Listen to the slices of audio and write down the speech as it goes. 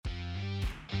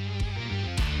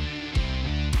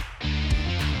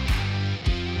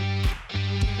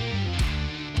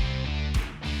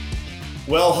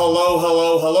Well,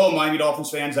 hello, Miami Dolphins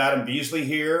fans. Adam Beasley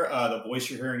here. The voice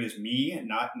you're hearing is me,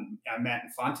 I'm Matt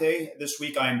Infante. This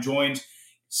week I am joined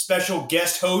special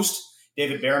guest host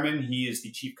David Bearman. He is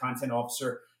the Chief Content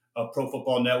Officer of Pro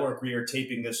Football Network. We are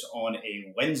taping this on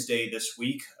a Wednesday this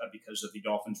week because of the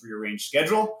Dolphins' rearranged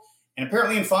schedule. And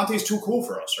apparently Infante is too cool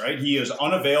for us, right? He is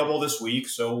unavailable this week,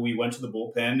 so we went to the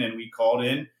bullpen and we called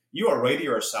in. You are righty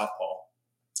or a southpaw?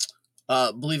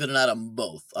 Believe it or not, I'm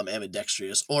both. I'm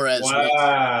ambidextrous, or as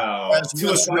to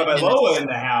us by Loa in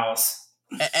the house,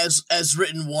 as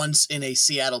written once in a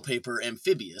Seattle paper,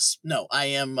 amphibious. No, I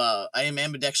am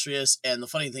ambidextrous, and the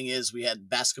funny thing is, we had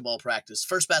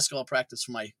first basketball practice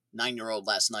for my 9-year-old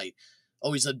last night.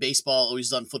 Always done baseball,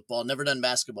 always done football, never done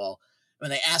basketball. When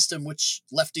they asked him which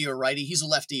lefty or righty, he's a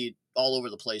lefty all over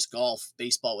the place, golf,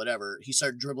 baseball, whatever. He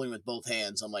started dribbling with both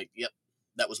hands. I'm like, yep,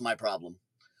 that was my problem.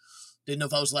 Didn't know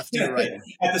if I was lefty or right.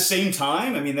 At the same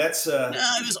time? I mean, that's...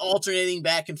 I was alternating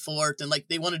back and forth, and like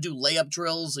they want to do layup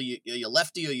drills. Are you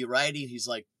lefty or you righty? He's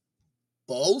like,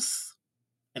 both?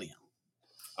 Anyhow.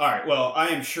 All right. Well, I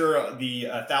am sure the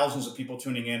thousands of people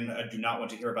tuning in do not want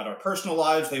to hear about our personal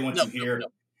lives. They want to hear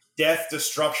death,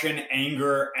 destruction,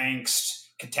 anger, angst,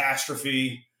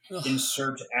 catastrophe,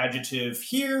 insert adjective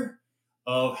here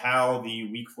of how the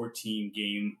Week 14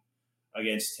 game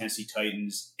against Tennessee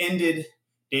Titans ended.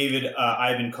 David,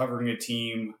 I've been covering a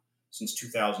team since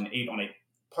 2008 on a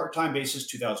part-time basis,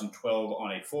 2012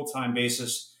 on a full-time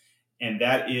basis, and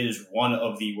that is one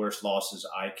of the worst losses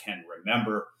I can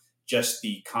remember. Just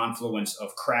the confluence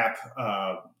of crap,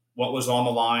 what was on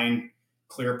the line,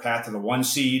 clear path to the 1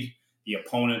 seed, the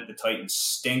opponent, the Titans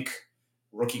stink,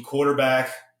 rookie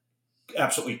quarterback,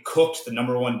 absolutely cooked the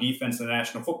number 1 defense in the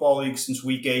National Football League since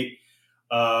Week 8.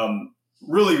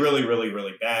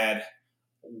 Really bad.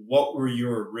 What were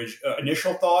your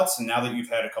initial thoughts? And now that you've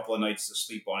had a couple of nights to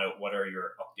sleep on it, what are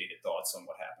your updated thoughts on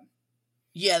what happened?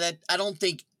 Yeah, I don't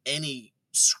think any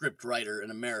script writer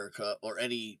in America or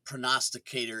any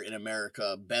prognosticator in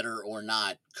America, better or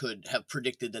not, could have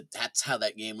predicted that that's how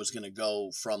that game was going to go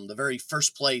from the very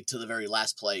first play to the very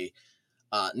last play.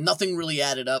 Nothing really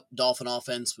added up. Dolphin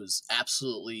offense was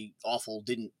absolutely awful.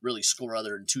 Didn't really score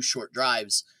other than 2 short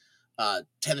drives.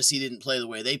 Tennessee didn't play the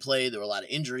way they played. There were a lot of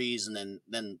injuries. And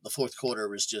then the fourth quarter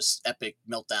was just epic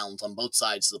meltdowns on both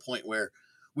sides, to the point where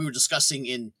we were discussing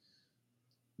in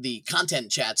the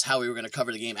content chats how we were going to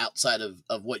cover the game outside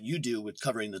of what you do with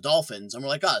covering the Dolphins. And we're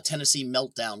like, Tennessee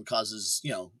meltdown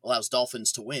allows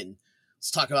Dolphins to win.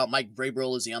 Let's talk about Mike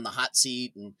Vrabel. Is he on the hot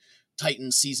seat? And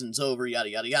Titans season's over, yada,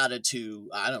 yada, yada, to,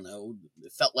 I don't know,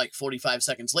 it felt like 45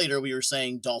 seconds later, we were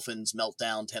saying Dolphins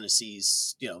meltdown,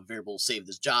 Tennessee's, Vrabel saved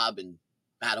his job, and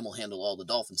Adam will handle all the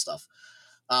Dolphin stuff.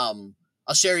 I'll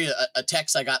share you a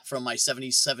text I got from my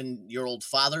 77-year-old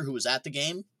father who was at the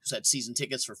game, who's had season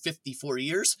tickets for 54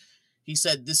 years. He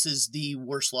said, this is the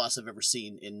worst loss I've ever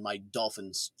seen in my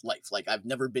Dolphins life. Like, I've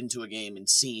never been to a game and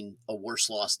seen a worse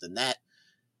loss than that.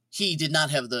 He did not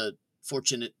have the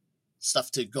fortunate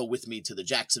stuff to go with me to the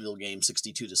Jacksonville game,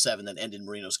 62-7, that ended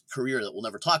Marino's career that we'll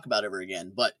never talk about ever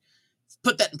again. But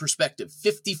put that in perspective,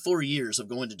 54 years of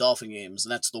going to Dolphin games,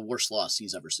 and that's the worst loss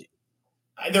he's ever seen.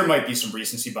 There might be some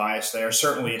recency bias there.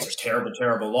 Certainly it's a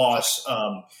terrible loss.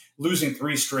 Losing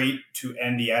 3 straight to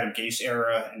end the Adam Gase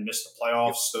era and miss the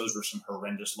playoffs, those were some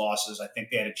horrendous losses. I think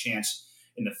they had a chance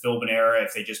in the Philbin era.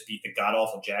 If they just beat the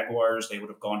god-awful Jaguars, they would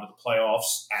have gone to the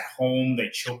playoffs at home. They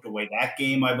choked away that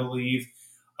game, I believe.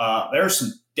 There are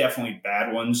some definitely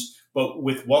bad ones, but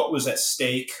with what was at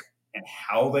stake and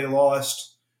how they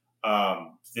lost,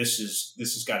 this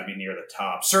has got to be near the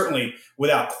top. Certainly,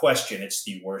 without question, it's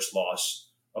the worst loss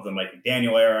of the Mike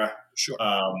McDaniel era. Sure.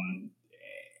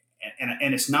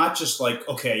 And it's not just like,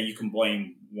 okay, you can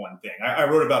blame one thing. I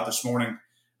wrote about this morning.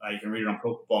 You can read it on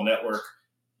Pro Football Network.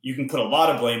 You can put a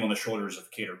lot of blame on the shoulders of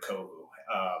Kader Kohu.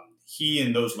 He,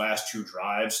 in those last 2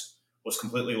 drives, was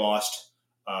completely lost.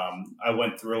 I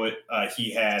went through it.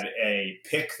 He had a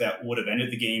pick that would have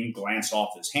ended the game, glance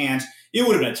off his hands. It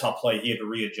would have been a tough play. He had to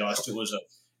readjust. It was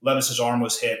Levis's arm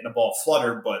was hit and the ball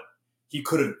fluttered, but he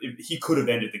could have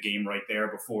ended the game right there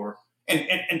before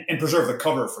and preserve the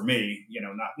cover for me.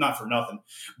 Not for nothing,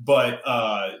 but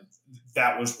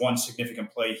that was one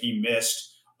significant play he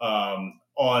missed.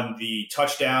 On the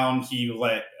touchdown,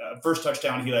 first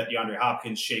touchdown he let DeAndre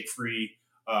Hopkins shake free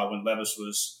when Levis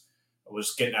was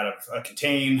getting out of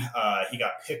contain. He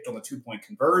got picked on the 2-point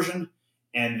conversion.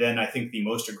 And then I think the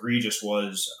most egregious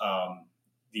was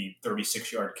the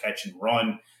 36-yard catch and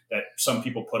run that some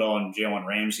people put on Jalen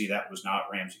Ramsey. That was not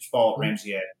Ramsey's fault.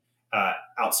 Ramsey had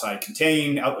outside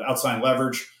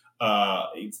leverage.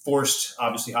 He forced,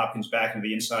 obviously, Hopkins back into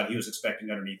the inside. He was expecting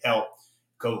underneath help.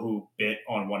 Kohu bit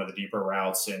on one of the deeper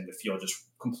routes, and the field just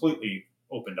completely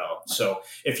opened up. So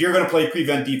if you're going to play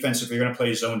prevent defense, if you're going to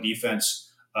play zone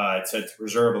defense to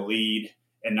preserve a lead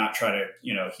and not try to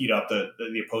heat up the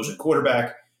opposing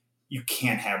quarterback, you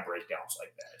can't have breakdowns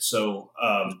like that. So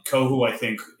Kohu, I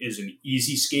think, is an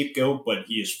easy scapegoat, but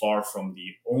he is far from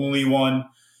the only one.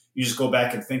 You just go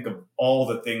back and think of all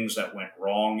the things that went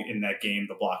wrong in that game: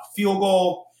 the blocked field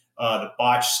goal, the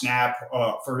botched snap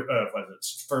for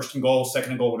first and goal,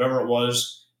 second and goal, whatever it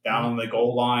was, down on the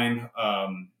goal line.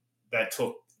 That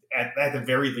took, at the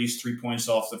very least, 3 points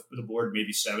off the board,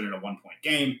 maybe 7 in a 1-point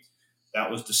game. That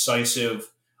was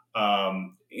decisive.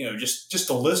 Just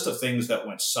a list of things that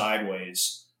went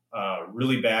sideways,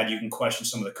 really bad. You can question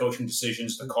some of the coaching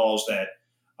decisions, the calls that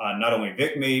not only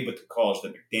Vic made, but the calls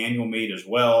that McDaniel made as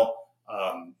well.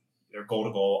 Their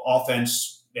goal-to-goal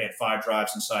offense, they had 5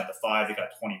 drives inside the 5. They got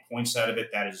 20 points out of it.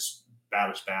 That is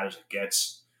about as bad as it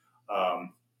gets.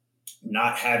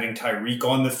 Not having Tyreek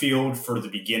on the field for the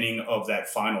beginning of that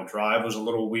final drive was a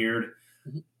little weird.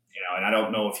 And I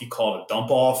don't know if he called a dump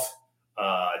off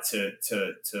to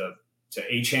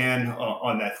Achane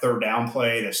on that third down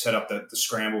play that set up the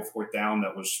scramble fourth down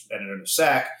that ended in a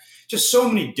sack. Just so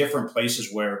many different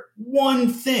places where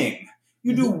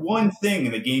you do one thing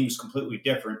and the game is completely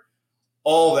different.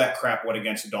 All that crap went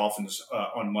against the Dolphins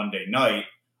on Monday night,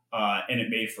 and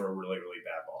it made for a really, really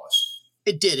bad loss.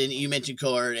 It did, and you mentioned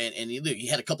Kohler, and he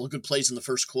had a couple of good plays in the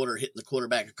first quarter, hitting the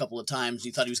quarterback a couple of times.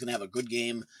 You thought he was going to have a good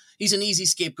game. He's an easy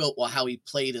scapegoat while how he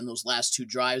played in those last 2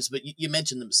 drives, but you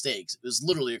mentioned the mistakes. It was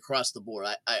literally across the board.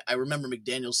 I remember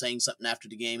McDaniel saying something after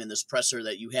the game in this presser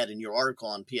that you had in your article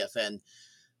on PFN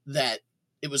that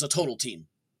it was a total team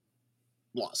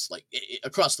loss,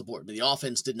 across the board. But the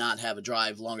offense did not have a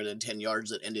drive longer than 10 yards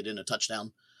that ended in a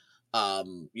touchdown.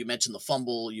 You mentioned the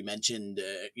fumble. You mentioned,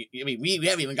 we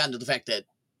haven't even gotten to the fact that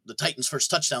the Titans' first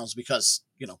touchdown was because,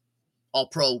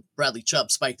 all-pro Bradley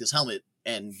Chubb spiked his helmet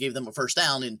and gave them a first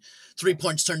down, and 3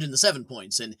 points turned into 7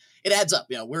 points. And it adds up.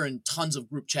 We're in tons of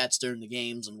group chats during the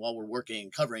games, and while we're working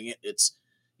and covering it, it's,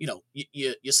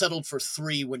 you settled for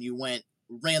 3 when you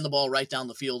ran the ball right down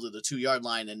the field to the 2-yard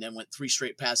line and then went 3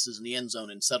 straight passes in the end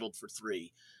zone and settled for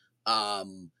 3.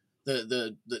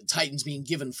 The Titans being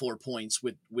given 4 points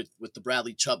with the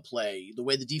Bradley Chubb play, the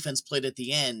way the defense played at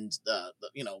the end,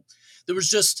 there was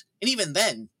just, and even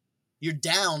then you're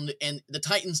down and the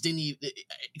Titans it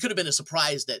could have been a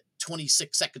surprise that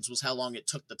 26 seconds was how long it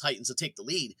took the Titans to take the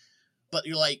lead. But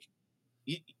you're like,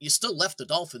 you still left the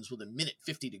Dolphins with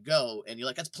 1:50 to go. And you're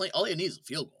like, that's plenty. All you need is a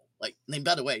field goal. And then,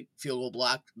 by the way, field goal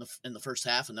blocked in the first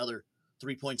half, another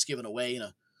 3 points given away in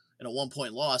a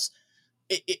 1-point loss.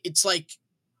 It's like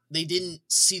they didn't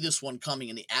see this one coming,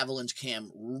 and the avalanche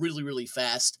came really, really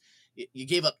fast. You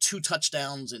gave up 2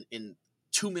 touchdowns in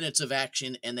 2 minutes of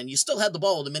action, and then you still had the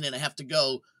ball with 1.5 minutes to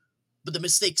go, but the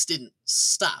mistakes didn't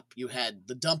stop. You had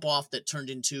the dump off that turned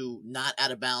into not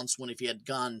out of bounds when if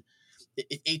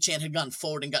Achane had gone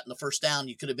forward and gotten the first down,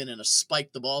 you could have been in a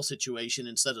spike the ball situation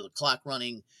instead of the clock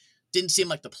running. Didn't seem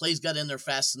like the plays got in there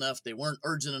fast enough. They weren't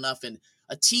urgent enough, and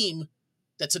a team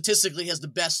that statistically has the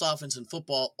best offense in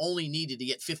football only needed to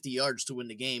get 50 yards to win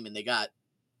the game, and they got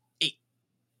 8.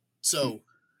 So,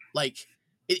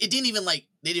 it didn't even, they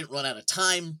didn't run out of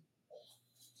time.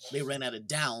 They ran out of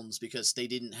downs because they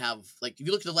didn't have, if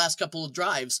you look at the last couple of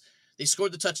drives, they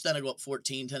scored the touchdown to go up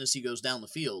 14. Tennessee goes down the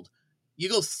field. You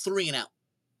go 3 and out.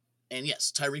 And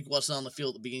yes, Tyreek wasn't on the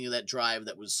field at the beginning of that drive.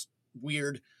 That was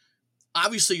weird.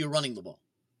 Obviously, you're running the ball.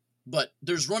 But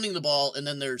there's running the ball, and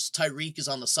then there's Tyreek is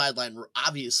on the sideline. We're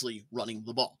obviously running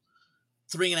the ball.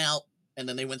 3 and out, and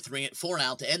then they went 4 and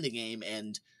out to end the game,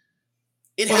 and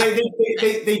they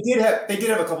did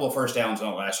have a couple of first downs on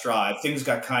the last drive. Things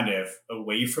got kind of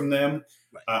away from them.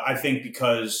 Right. I think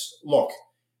because, look,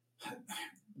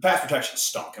 pass protection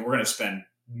stunk, and we're going to spend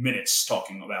minutes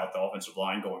talking about the offensive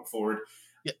line going forward.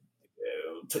 Yep.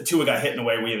 Tua got hit in a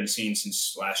way we haven't seen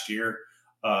since last year.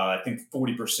 I think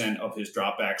 40% of his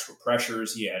dropbacks were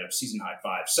pressures. He had a season-high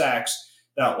 5 sacks.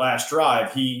 That last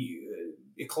drive,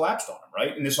 it collapsed on him,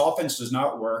 right? And this offense does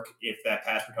not work if that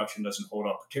pass protection doesn't hold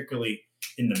up, particularly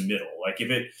in the middle.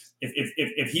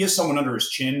 If he has someone under his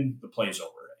chin, the play's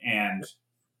over. And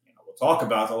we'll talk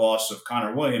about the loss of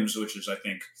Connor Williams, which is, I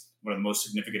think, one of the most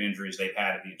significant injuries they've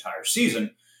had in the entire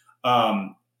season.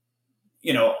 But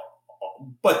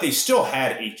they still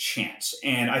had a chance.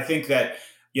 And I think that,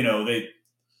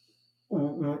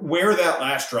 where that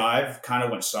last drive kind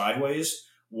of went sideways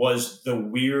was the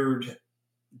weird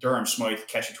Durham Smythe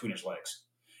catch between his legs.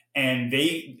 And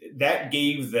that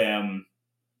gave them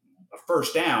a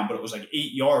first down, but it was 8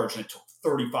 yards and it took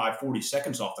 35, 40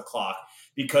 seconds off the clock.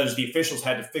 because the officials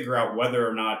had to figure out whether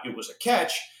or not it was a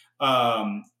catch.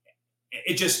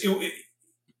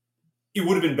 It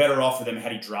would have been better off for them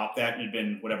had he dropped that and it had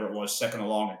been whatever it was, second and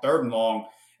long and third and long,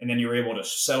 and then you're able to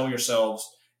settle yourselves,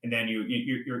 and then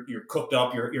you're cooked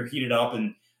up, you're heated up,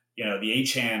 and the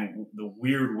H-hand, the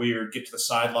weird get to the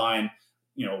sideline.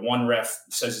 One ref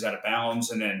says he's out of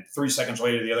bounds, and then 3 seconds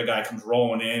later, the other guy comes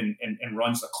rolling in and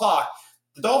runs the clock.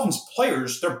 The Dolphins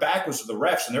players, their back was to the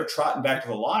refs, and they're trotting back to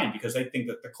the line because they think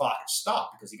that the clock has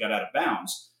stopped because he got out of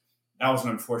bounds. That was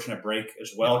an unfortunate break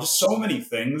as well. Just so many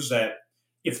things that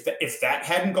if that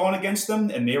hadn't gone against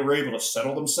them and they were able to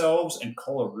settle themselves and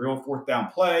call a real fourth down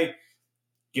play,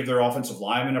 give their offensive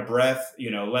lineman a breath,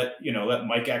 let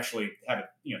Mike actually have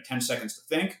 10 seconds to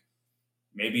think,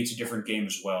 maybe it's a different game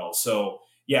as well. So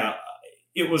yeah,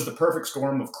 it was the perfect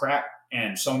storm of crap,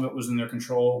 and some of it was in their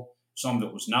control, some of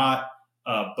it was not.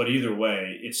 But either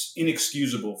way, it's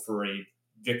inexcusable for a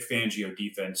Vic Fangio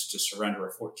defense to surrender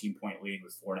a 14-point lead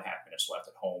with 4.5 minutes left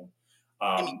at home.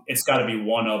 It's got to be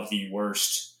one of the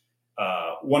worst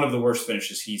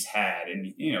finishes he's had,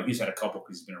 and he's had a couple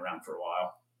because he's been around for a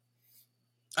while.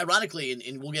 Ironically,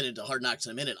 and we'll get into Hard Knocks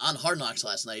in a minute. On Hard Knocks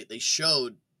last night, they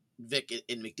showed Vic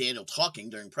and McDaniel talking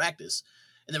during practice,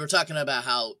 and they were talking about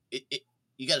how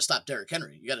you got to stop Derrick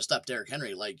Henry. You got to stop Derrick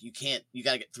Henry. Like, you got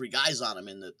to get 3 guys on him,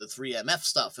 and the 3 MF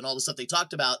stuff and all the stuff they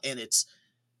talked about. And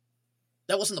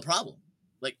that wasn't the problem.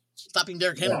 Like, stopping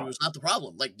Derrick Henry was not the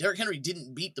problem. Like, Derrick Henry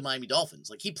didn't beat the Miami Dolphins.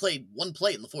 Like, he played one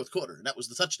play in the fourth quarter, and that was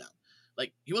the touchdown.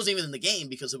 Like, he wasn't even in the game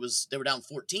because they were down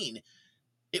 14.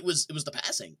 It was the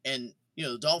passing. And,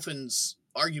 the Dolphins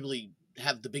arguably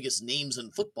have the biggest names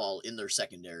in football in their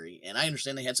secondary. And I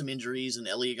understand they had some injuries, and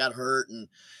Elliott got hurt, and,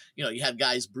 you had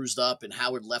guys bruised up, and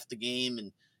Howard left the game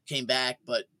and came back.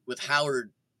 But with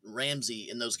Howard, Ramsey,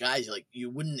 and those guys, you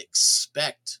wouldn't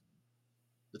expect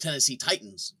the Tennessee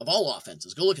Titans of all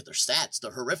offenses. Go look at their stats.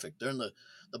 They're horrific. They're in the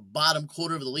bottom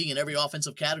quarter of the league in every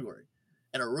offensive category.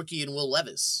 And a rookie in Will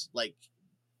Levis,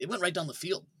 it went right down the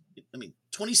field.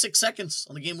 26 seconds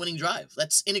on the game-winning drive.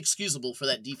 That's inexcusable for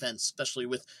that defense, especially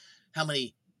with how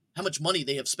much money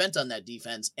they have spent on that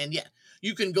defense. And yeah,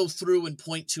 you can go through and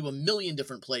point to a million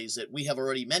different plays that we have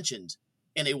already mentioned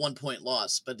in a 1-point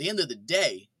loss. But at the end of the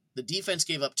day, the defense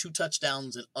gave up 2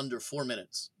 touchdowns in under 4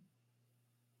 minutes.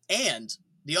 And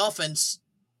the offense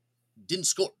didn't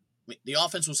score. The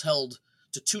offense was held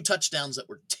to 2 touchdowns that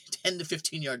were 10 to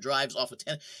 15-yard drives off of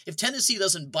 10. If Tennessee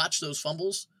doesn't botch those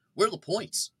fumbles, where are the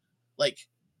points?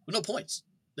 No points.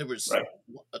 There was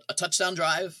a touchdown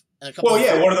drive and a couple. Well,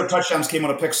 yeah, one of their touchdowns came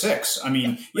on a pick 6.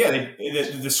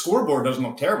 The scoreboard doesn't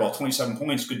look terrible. 27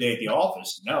 points, good day at the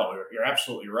office. No, you're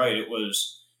absolutely right. It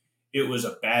was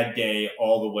a bad day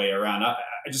all the way around. I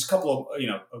just a couple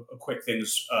of quick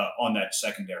things on that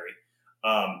secondary.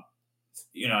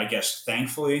 I guess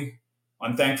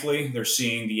unthancfully, they're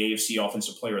seeing the AFC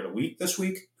Offensive Player of the Week this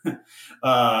week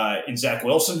in Zach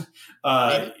Wilson.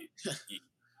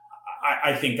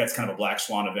 I think that's kind of a black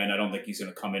swan event. I don't think he's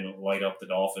going to come in and light up the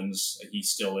Dolphins. He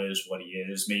still is what he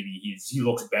is. Maybe he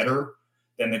looks better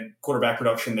than the quarterback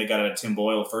production they got out of Tim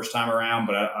Boyle the first time around,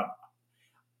 but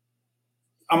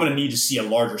I'm going to need to see a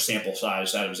larger sample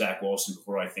size out of Zach Wilson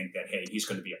before I think that, hey, he's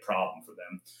going to be a problem for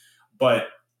them. But,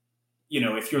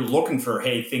 if you're looking for,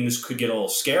 hey, things could get a little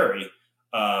scary,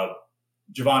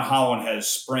 Javon Holland has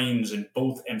sprains in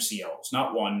both MCLs,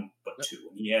 not one, but 2.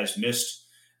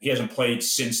 He hasn't played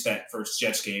since that first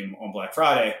Jets game on Black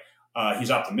Friday. He's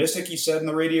optimistic, he said in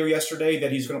the radio yesterday,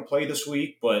 that he's going to play this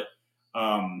week, but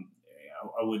I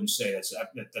wouldn't say that's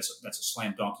a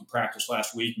slam dunk. He practiced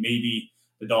last week. Maybe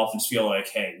the Dolphins feel like,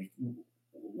 hey,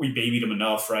 we babied him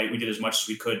enough, right? We did as much as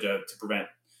we could to prevent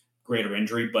greater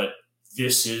injury, but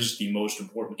this is the most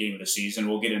important game of the season.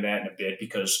 We'll get into that in a bit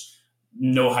because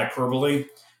no hyperbole.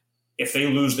 If they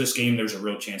lose this game, there's a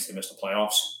real chance they miss the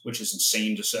playoffs, which is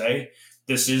insane to say.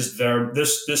 This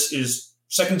is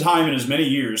second time in as many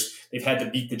years they've had to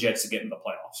beat the Jets to get into the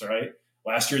playoffs, right?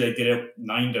 Last year they did it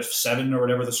 9-7 or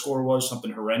whatever the score was,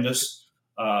 something horrendous.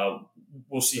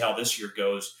 We'll see how this year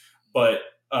goes. But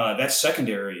that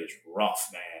secondary is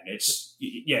rough, man.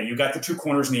 You got the 2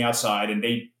 corners on the outside, and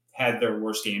they had their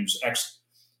worst games. X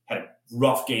had a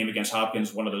rough game against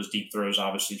Hopkins. One of those deep throws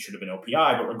obviously should have been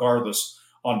OPI, but regardless,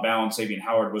 on balance, Xavier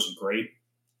Howard wasn't great.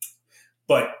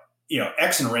 But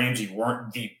X and Ramsey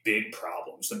weren't the big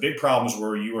problems. The big problems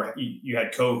were you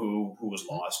had Kohu, who was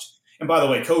lost. And by the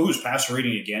way, Kohu's passer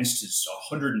rating against is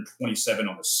 127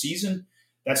 on the season.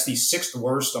 That's the 6th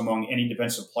worst among any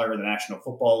defensive player in the National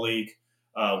Football League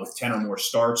with 10 or more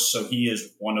starts. So he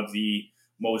is one of the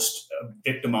most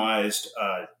victimized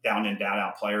down and down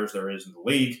out players there is in the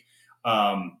league.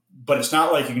 But it's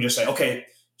not like you can just say, okay,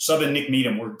 sub in Nick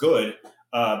Needham, we're good,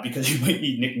 because you might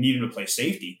need Nick Needham to play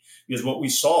safety. Because what we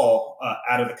saw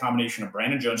out of the combination of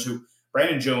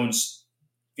Brandon Jones,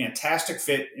 fantastic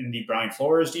fit in the Brian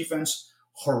Flores defense,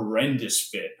 horrendous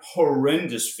fit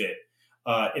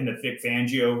in the Vic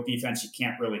Fangio defense. He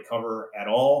can't really cover at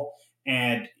all,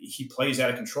 and he plays out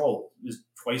of control.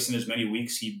 Twice in as many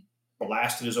weeks, he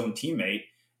blasted his own teammate,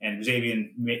 and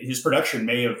his production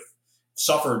may have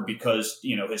suffered because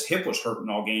his hip was hurting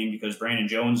all game because Brandon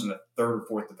Jones, in the third or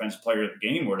fourth defensive player of the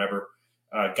game or whatever,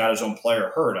 got his own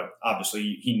player hurt.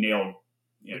 Obviously, he nailed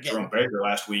Jerome Baker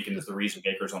last week, and is the reason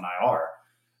Baker's on IR.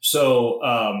 So,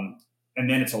 and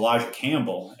then it's Elijah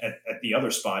Campbell at the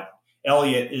other spot.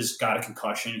 Elliott has got a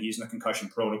concussion. He's in the concussion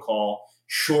protocol.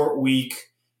 Short week.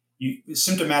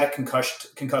 Symptomatic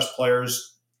concussed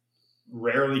players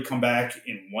rarely come back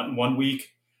in one week.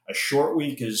 A short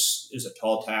week is a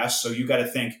tall task. So you got to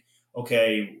think,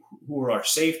 okay, who are our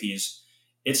safeties?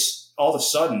 It's all of a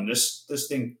sudden this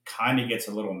thing kind of gets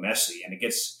a little messy and it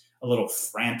gets a little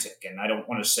frantic. And I don't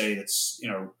want to say that's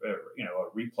a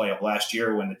replay of last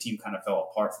year when the team kind of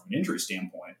fell apart from an injury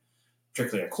standpoint,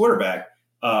 particularly at quarterback.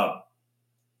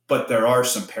 But there are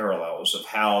some parallels of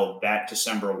how that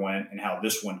December went and how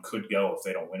this one could go if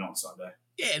they don't win on Sunday.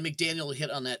 Yeah, and McDaniel hit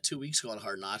on that 2 weeks ago on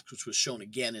Hard Knocks, which was shown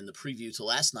again in the preview to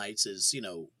last night's.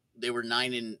 They were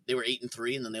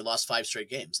 8-3, and then they lost 5 straight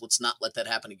games. Let's not let that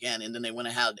happen again. And then they went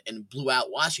ahead and blew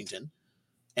out Washington.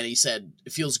 And he said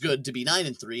it feels good to be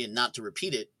 9-3 and not to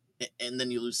repeat it. And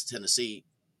then you lose to Tennessee,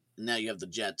 and now you have the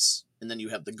Jets, and then you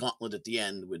have the gauntlet at the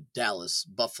end with Dallas,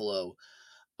 Buffalo,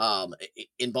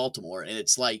 in Baltimore. And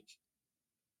it's like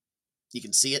you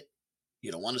can see it,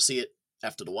 you don't want to see it.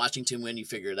 After the Washington win, you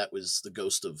figure that was the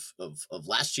ghost of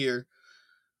last year.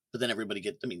 But then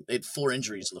they had 4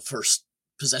 injuries in the first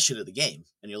possession of the game.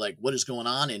 And you're like, what is going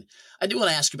on? And I do want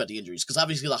to ask you about the injuries, because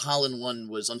obviously the Holland one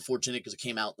was unfortunate because it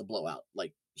came out in the blowout.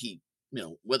 Like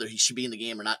whether he should be in the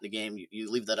game or not in the game,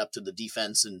 you leave that up to the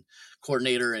defense and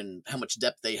coordinator and how much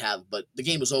depth they have. But the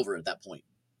game was over at that point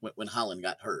when Holland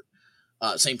got hurt.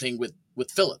 Same thing with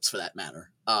Phillips, for that matter.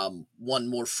 One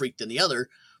more freak than the other,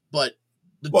 but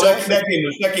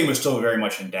that game was still very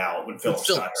much in doubt when Phillips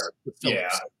got hurt. Yeah,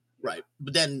 right.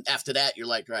 But then after that, you're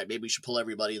like, all right, maybe we should pull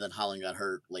everybody. And then Holland got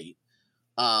hurt late.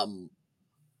 The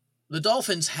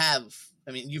Dolphins have,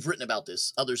 you've written about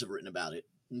this. Others have written about it.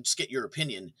 And just get your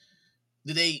opinion.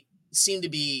 Do they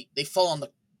they fall on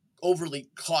the overly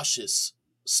cautious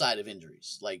side of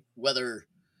injuries? Like whether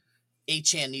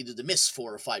Achane needed to miss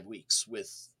 4 or 5 weeks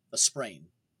with a sprain,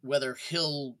 whether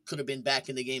Hill could have been back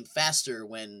in the game faster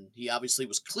when he obviously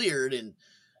was cleared and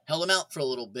held him out for a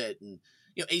little bit. And,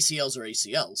 ACLs are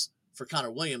ACLs for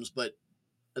Connor Williams, but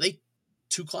are they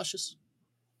too cautious?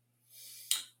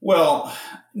 Well,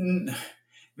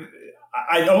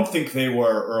 I don't think they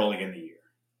were early in the year,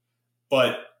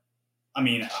 but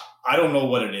I don't know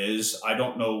what it is. I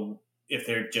don't know if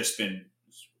they've just been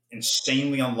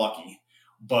insanely unlucky.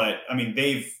 But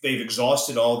they've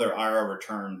exhausted all their IR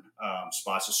return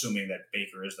spots, assuming that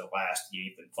Baker is the last, the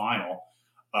 8th and final.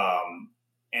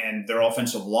 And their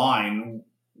offensive line,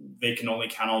 they can only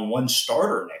count on one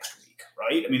starter next week,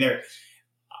 right?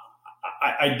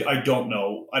 I don't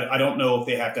know. I don't know if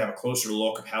they have to have a closer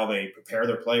look of how they prepare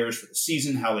their players for the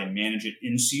season, how they manage it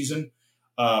in season.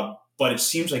 But it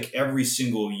seems like every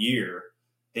single year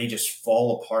they just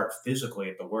fall apart physically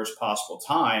at the worst possible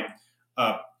time.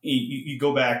 You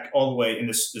go back all the way, and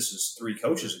this is 3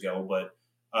 coaches ago, but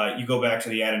you go back to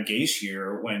the Adam Gase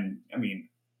year when,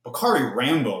 Bakari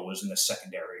Rambo was in the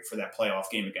secondary for that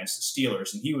playoff game against the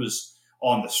Steelers, and he was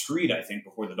on the street, I think,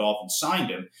 before the Dolphins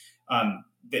signed him.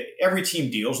 Every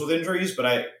team deals with injuries,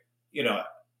 but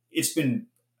it's been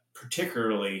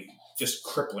particularly just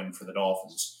crippling for the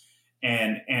Dolphins.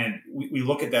 And we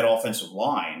look at that offensive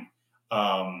line.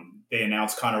 They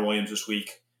announced Connor Williams this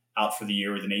week out for the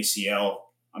year with an ACL.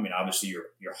 Obviously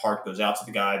your heart goes out to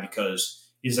the guy because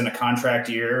he's in a contract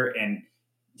year and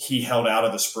he held out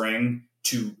of the spring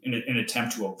in an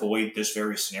attempt to avoid this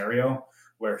very scenario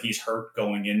where he's hurt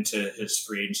going into his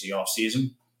free agency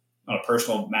offseason. On a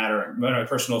personal matter, on a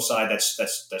personal side,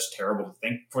 that's terrible to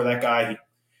think for that guy.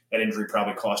 That injury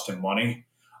probably cost him money.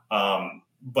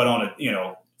 But on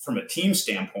from a team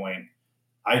standpoint,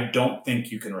 I don't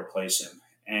think you can replace him.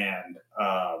 And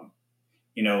I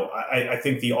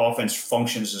think the offense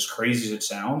functions, as crazy as it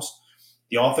sounds.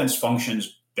 The offense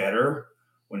functions better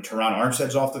when Teron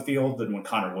Armstead's off the field than when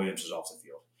Connor Williams is off the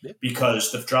field. Yeah.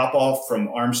 Because the drop-off from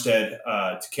Armstead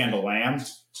to Kendall Lamb,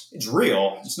 it's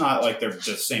real. It's not like they're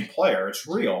the same player. It's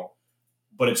real.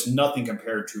 But it's nothing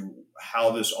compared to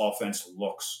how this offense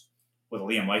looks with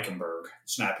Liam Eichenberg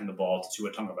snapping the ball to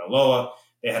Tua Tagovailoa.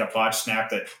 They had a botch snap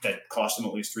that cost them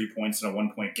at least 3 points in a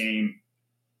 1-point game.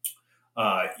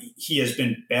 He has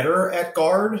been better at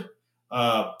guard,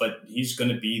 but he's going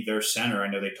to be their center. I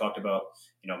know they talked about,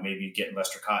 maybe getting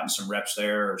Lester Cotton some reps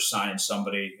there or signing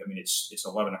somebody. I mean, it's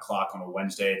 11 o'clock on a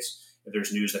Wednesday. If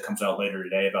there's news that comes out later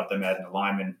today about them adding a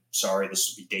lineman, sorry, this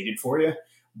will be dated for you.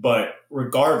 But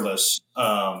regardless,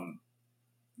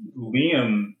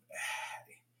 Liam,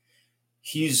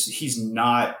 he's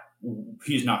not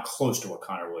close to what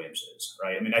Connor Williams is,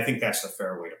 right? I mean, I think that's the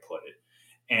fair way to put it.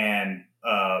 And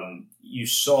you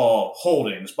saw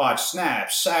holdings, botched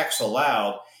snaps, sacks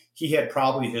allowed. He had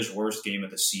probably his worst game of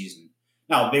the season.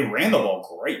 Now, they ran the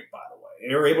ball great, by the way.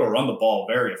 They were able to run the ball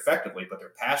very effectively, but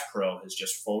their pass pro has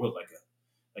just folded like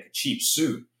a cheap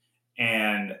suit.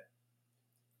 And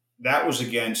that was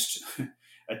against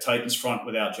a Titans front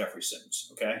without Jeffrey Simmons,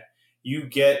 okay? You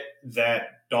get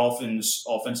that Dolphins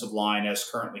offensive line as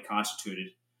currently constituted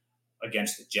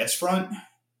against the Jets front. I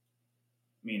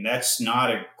mean, that's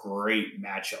not a great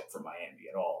matchup for Miami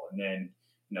at all. And then,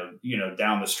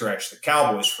 down the stretch, the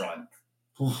Cowboys front,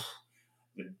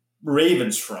 the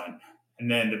Ravens front,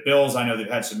 and then the Bills. I know they've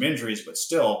had some injuries, but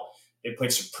still, they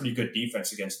played some pretty good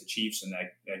defense against the Chiefs in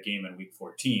that game in Week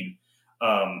 14.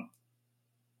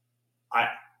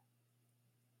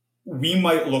 We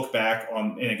might look back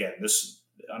on, and again,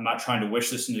 I'm not trying to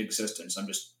wish this into existence. I'm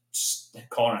just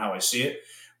calling it how I see it.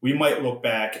 We might look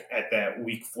back at that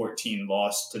Week 14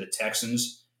 loss to the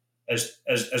Texans as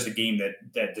the game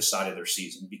that decided their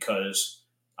season, because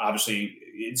obviously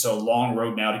it's a long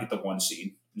road now to get the 1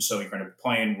 seed. And so you're going to be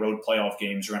playing road playoff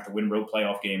games. You're going to have to win road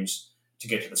playoff games to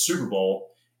get to the Super Bowl,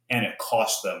 and it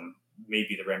cost them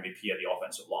maybe their MVP of the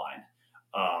offensive line.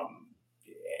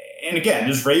 And again,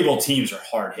 those Vrabel teams are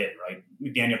hard hit, right?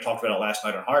 Daniel talked about it last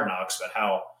night on Hard Knocks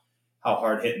about how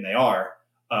hard hitting they are.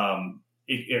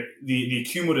 The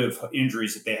cumulative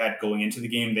injuries that they had going into the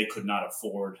game, they could not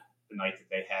afford the night that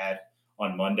they had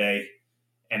on Monday.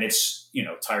 And it's,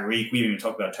 Tyreek, we didn't even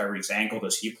talk about Tyreek's ankle.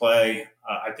 Does he play?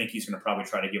 I think he's going to probably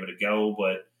try to give it a go,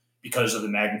 but because of the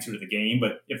magnitude of the game.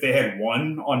 But if they had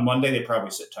won on Monday, they'd probably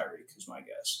sit Tyreek, is my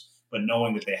guess. But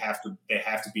knowing that they have to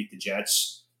beat the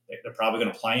Jets, they're probably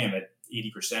going to play him at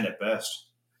 80% at best.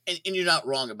 And you're not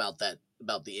wrong about that,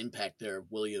 about the impact there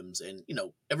of Williams. And,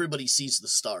 everybody sees the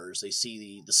stars. They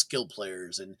see the skill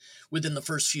players. And within the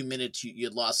first few minutes, you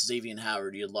had lost Xavier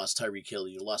Howard, you had lost Tyreek Hill,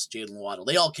 you lost Jalen Waddle.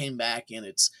 They all came back, and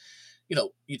it's,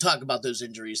 you talk about those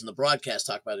injuries, and the broadcast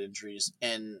talk about injuries,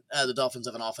 and the Dolphins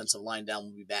have an offensive line down.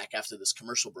 We'll be back after this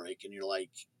commercial break. And you're like,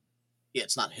 yeah,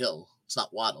 it's not Hill. It's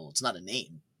not Waddle. It's not a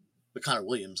name. But Connor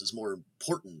Williams is more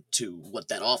important to what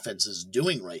that offense is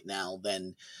doing right now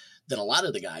than a lot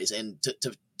of the guys. And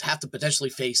to have to potentially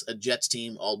face a Jets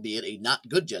team, albeit a not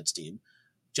good Jets team.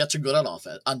 Jets are good on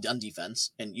offense, on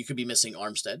defense, and you could be missing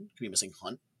Armstead, you could be missing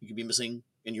Hunt, you could be missing,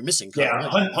 and you're missing. Yeah,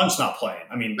 Hunt's not playing.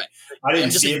 I mean, right. I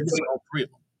didn't see it. All 3 of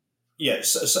them. Yeah,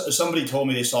 somebody told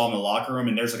me they saw him in the locker room,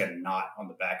 and there's like a knot on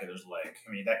the back of his leg.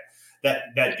 I mean,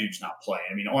 that dude's not playing.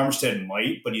 I mean, Armstead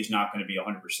might, but he's not going to be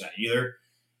 100% either.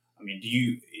 I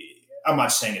mean, I'm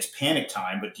not saying it's panic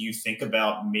time, but do you think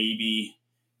about maybe,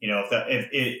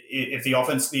 if the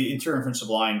offense, the interior offensive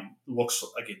line looks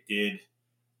like it did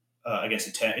against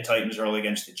the Titans early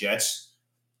against the Jets,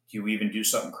 do you even do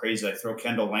something crazy like throw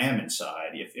Kendall Lamb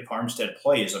inside? If Armstead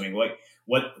plays, I mean,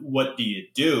 what do you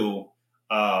do?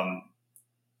 I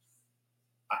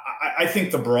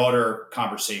think the broader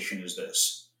conversation is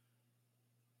this.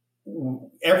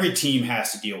 Every team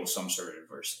has to deal with some sort of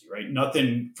adversity, right?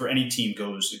 Nothing for any team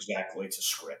goes exactly to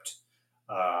script.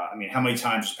 I mean, how many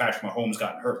times has Patrick Mahomes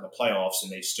gotten hurt in the playoffs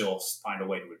and they still find a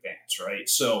way to advance, right?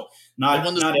 So not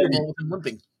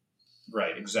everything.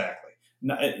 Right, exactly.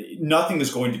 Nothing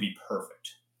is going to be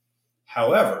perfect.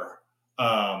 However,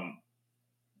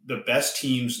 the best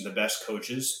teams and the best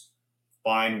coaches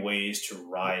find ways to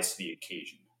rise to the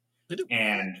occasion.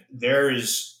 And there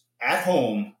is, at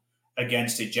home,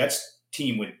 against a Jets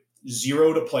team with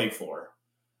 0 to play for,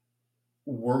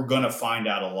 we're going to find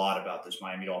out a lot about this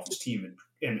Miami Dolphins team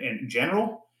in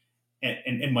general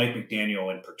and Mike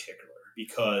McDaniel in particular,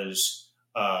 because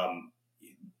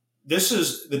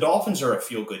the Dolphins are a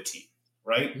feel-good team,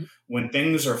 right? Mm-hmm. When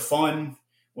things are fun,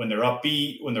 when they're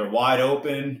upbeat, when they're wide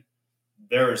open,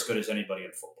 they're as good as anybody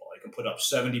in football. They can put up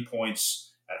 70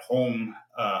 points at home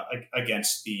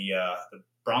against the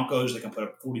Broncos. They can put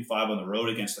up 45 on the road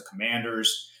against the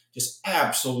Commanders. Just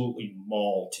absolutely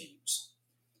maul teams.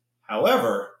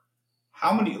 However,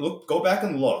 go back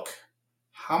and look.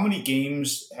 How many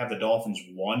games have the Dolphins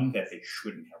won that they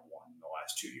shouldn't have won in the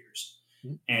last 2 years?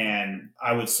 And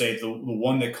I would say the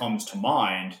one that comes to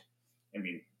mind, I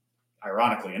mean,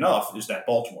 ironically enough, is that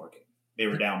Baltimore game. They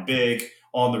were down big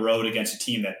on the road against a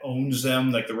team that owns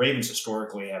them. Like the Ravens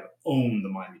historically have owned the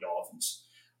Miami Dolphins,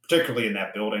 particularly in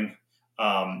that building.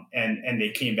 And they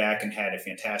came back and had a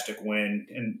fantastic win,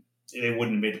 and they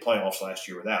wouldn't have made the playoffs last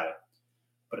year without it.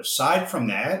 But aside from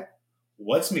that,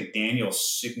 what's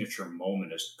McDaniel's signature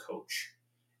moment as a coach?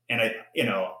 And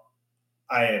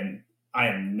I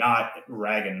am not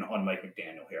ragging on Mike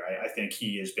McDaniel here. I think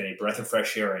he has been a breath of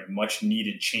fresh air, a much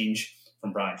needed change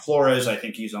from Brian Flores. I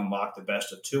think he's unlocked the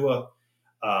best of Tua,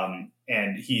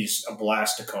 and he's a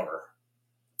blast to cover.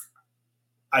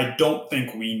 I don't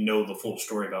think we know the full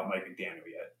story about Mike McDaniel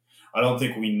yet. I don't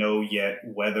think we know yet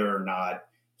whether or not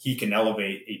he can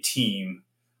elevate a team.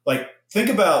 Like, think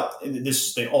about this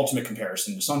is the ultimate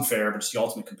comparison. It's unfair, but it's the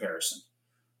ultimate comparison.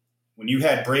 When you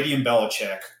had Brady and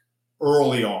Belichick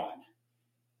early on,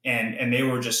 and they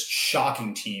were just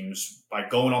shocking teams by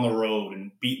going on the road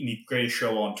and beating the greatest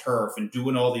show on turf and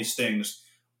doing all these things,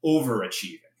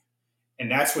 overachieving. And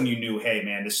that's when you knew, hey,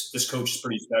 man, this coach is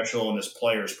pretty special and this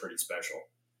player is pretty special.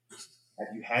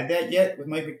 Have you had that yet with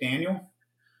Mike McDaniel?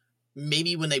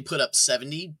 Maybe when they put up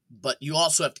 70, but you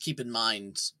also have to keep in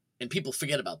mind, and people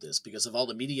forget about this because of all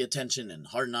the media attention and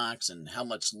Hard Knocks and how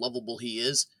much lovable he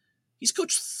is. He's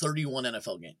coached 31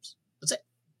 NFL games. That's it.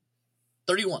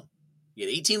 31. He had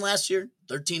 18 last year,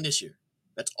 13 this year.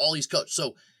 That's all he's coached.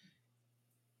 So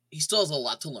he still has a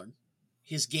lot to learn.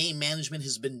 His game management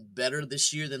has been better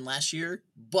this year than last year,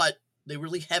 but they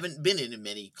really haven't been in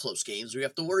many close games where you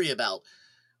have to worry about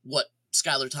what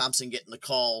Skylar Thompson getting the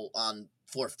call on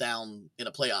fourth down in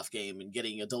a playoff game and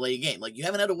getting a delay game. Like, you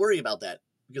haven't had to worry about that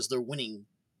because they're winning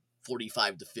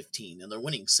 45-15 and they're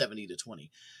winning 70-20.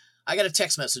 I got a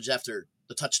text message after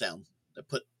the touchdown that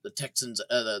put the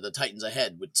Titans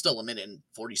ahead with still a minute and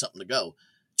 40 something to go,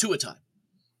 2 a time.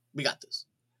 We got this.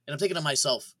 And I'm thinking to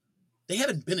myself, they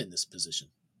haven't been in this position.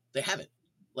 They haven't.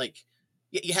 Like,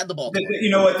 you had the ball. You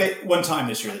know what? One time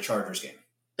this year, the Chargers game.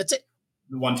 That's it.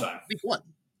 One time. Week 1.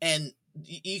 And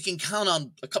you can count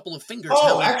on a couple of fingers.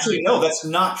 Oh, actually, no, that's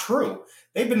not true.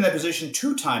 They've been in that position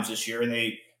 2 times this year, and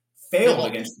they failed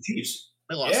against the Chiefs.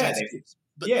 They lost against the Chiefs.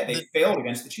 But they failed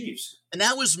against the Chiefs. And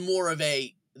that was more of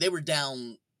they were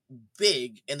down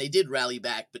big, and they did rally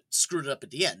back, but screwed it up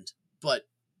at the end. But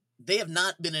they have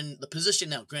not been in the position.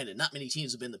 Now, granted, not many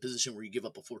teams have been in the position where you give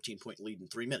up a 14-point lead in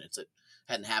 3 minutes. It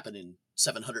hadn't happened in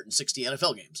 760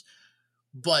 NFL games.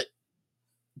 But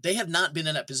they have not been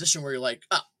in that position where you're like,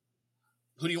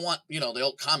 who do you want? You know, the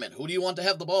old comment, who do you want to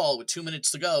have the ball with 2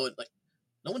 minutes to go? And like,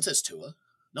 no one says Tua.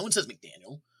 No one says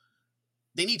McDaniel.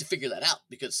 They need to figure that out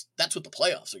because that's what the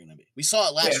playoffs are going to be. We saw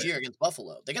it last year against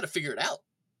Buffalo. They got to figure it out.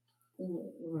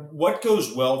 What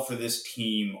goes well for this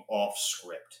team off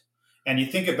script? And you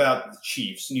think about the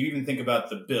Chiefs, and you even think about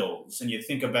the Bills, and you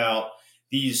think about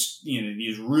these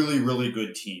really, really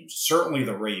good teams. Certainly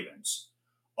the Ravens.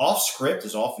 Off script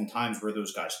is oftentimes where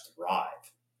those guys thrive,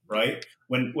 right?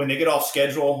 When they get off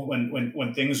schedule,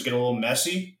 when things get a little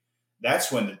messy,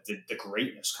 that's when the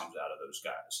greatness comes out of those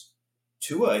guys.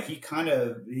 Tua, he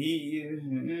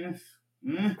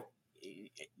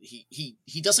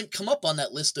doesn't come up on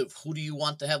that list of who do you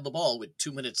want to have the ball with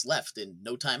 2 minutes left and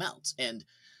no timeouts. And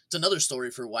it's another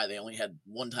story for why they only had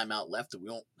 1 timeout left. And we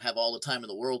don't have all the time in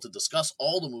the world to discuss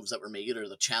all the moves that were made or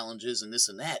the challenges and this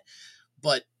and that.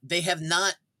 But they have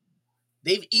not.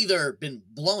 They've either been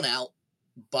blown out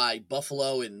by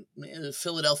Buffalo, and the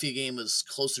Philadelphia game was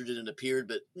closer than it appeared,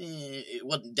 but it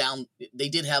wasn't down. They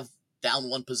did have down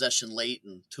 1 possession late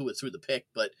and Tua threw the pick,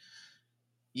 but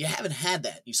you haven't had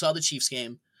that. You saw the Chiefs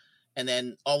game, and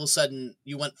then all of a sudden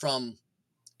you went from,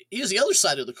 here's the other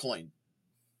side of the coin.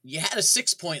 You had a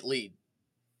 6-point lead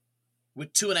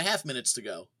with 2.5 minutes to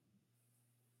go.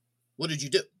 What did you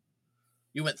do?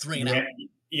 You went 3 and out.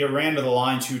 You ran to the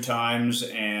line 2 times,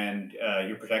 and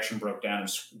your protection broke down,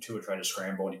 and Tua tried to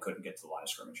scramble, and he couldn't get to the line of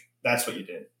scrimmage. That's what you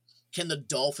did. Can the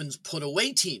Dolphins put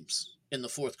away teams in the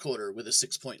fourth quarter with a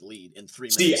 6-point lead in 3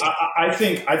 minutes? See, I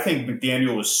think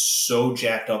McDaniel was so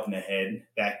jacked up in the head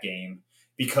that game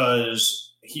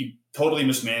because he totally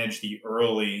mismanaged the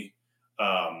early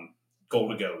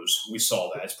goal-to-goes. We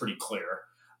saw that. It's pretty clear.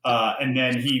 And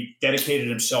then he dedicated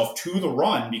himself to the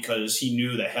run because he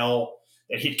knew the hell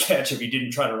that he'd catch if he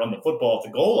didn't try to run the football at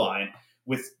the goal line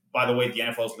with, by the way, the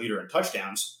NFL's leader in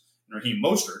touchdowns, Raheem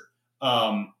Mostert.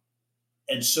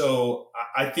 And so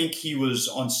I think he was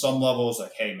on some levels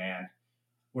like, hey, man,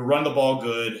 we run the ball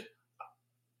good.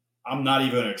 I'm not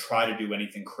even going to try to do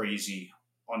anything crazy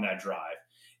on that drive.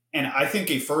 And I think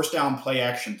a first down play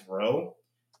action throw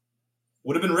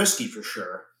would have been risky for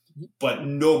sure. but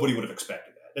nobody would have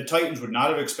expected that. The Titans would not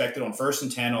have expected on 1st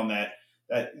and 10 on that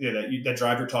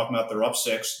drive you're talking about. They're up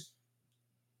 6.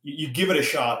 You give it a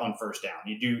shot on 1st down.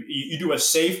 You do a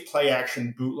safe play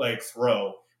action bootleg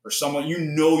throw where someone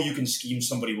you can scheme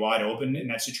somebody wide open in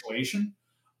that situation,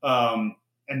 and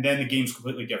then the game's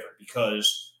completely different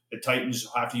because the Titans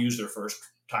have to use their first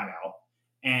timeout,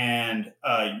 and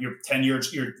you're 10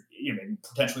 yards. You're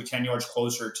potentially 10 yards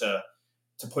closer to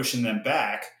pushing them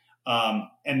back,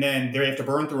 and then they have to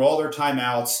burn through all their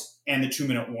timeouts and the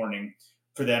 2-minute warning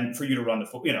for you to run the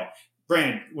football.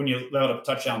 Granted, when you let up a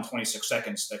touchdown in 26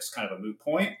 seconds, that's kind of a moot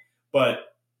point. But,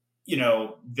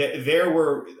 I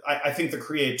think the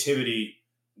creativity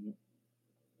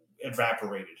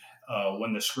evaporated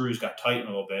when the screws got tight a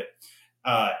little bit.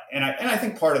 And I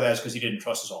think part of that is because he didn't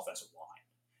trust his offensive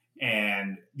line.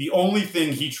 And the only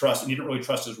thing he trusted, he didn't really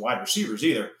trust his wide receivers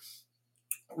either.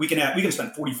 We can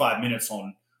spend 45 minutes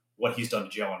on what he's done to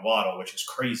Jalen Waddle, which is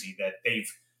crazy that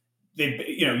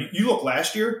you look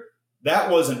last year, that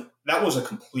was a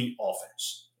complete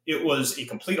offense. It was a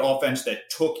complete offense that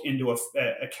took into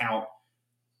account.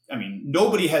 I mean,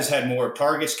 nobody has had more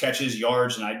targets, catches,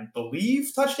 yards, and I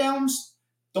believe touchdowns.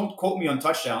 Don't quote me on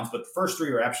touchdowns, but the first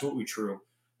 3 are absolutely true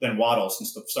than Waddle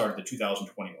since the start of the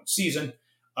 2021 season.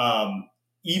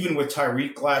 Even with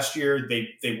Tyreek last year,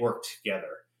 they worked together.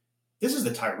 This is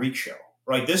the Tyreek show,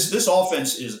 right? This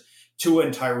offense is Tua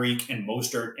and Tyreek and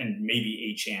Mostert and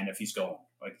maybe Achane if he's going.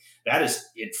 Like, that is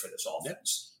it for this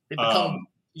offense. They become,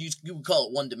 you would call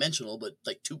it one-dimensional, but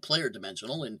like 2-player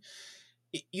dimensional. And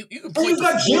you can point you've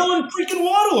got Jalen freaking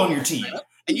Waddle on your team.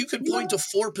 And you could point to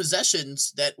 4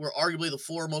 possessions that were arguably the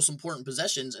 4 most important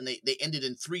possessions, and they ended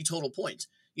in 3 total points.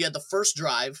 You had the first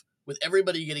drive with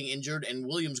everybody getting injured and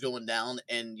Williams going down,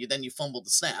 and then you fumbled the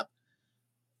snap.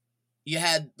 You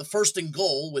had the 1st and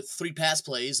goal with 3 pass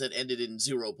plays that ended in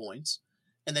 0 points.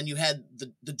 And then you had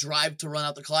the drive to run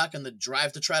out the clock and the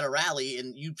drive to try to rally.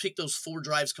 And you pick those 4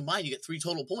 drives combined, you get 3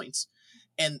 total points.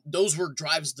 And those were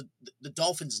drives the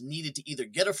Dolphins needed to either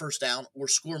get a first down or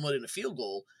score more than a field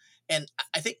goal. And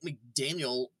I think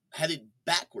McDaniel had it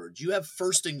backwards. You have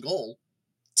 1st and goal.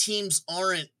 Teams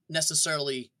aren't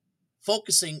necessarily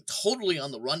focusing totally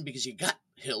on the run because you got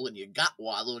Hill and you got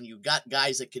Waddle and you got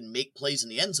guys that can make plays in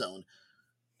the end zone.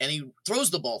 And he throws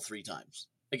the ball 3 times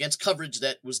against coverage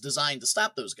that was designed to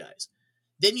stop those guys.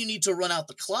 Then you need to run out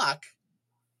the clock,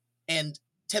 and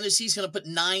Tennessee's going to put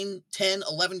 9, 10,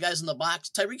 11 guys in the box.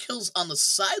 Tyreek Hill's on the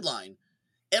sideline.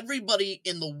 Everybody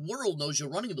in the world knows you're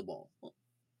running the ball. Well,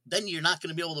 then you're not going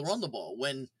to be able to run the ball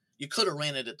when you could have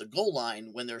ran it at the goal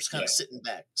line when they're kind of sitting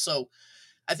back. So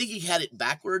I think he had it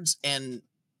backwards. And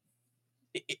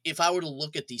if I were to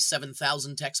look at the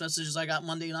 7,000 text messages I got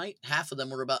Monday night, half of them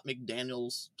were about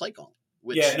McDaniel's play calling.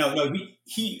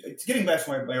 He getting back to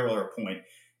my earlier point,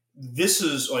 this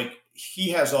is like he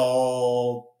has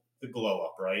all the glow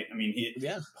up, right? I mean,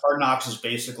 Hard Knocks is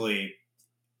basically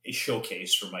a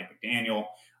showcase for Mike McDaniel.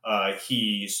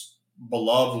 He's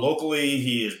beloved locally.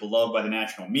 He is beloved by the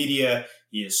national media.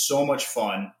 He is so much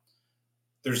fun.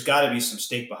 There's got to be some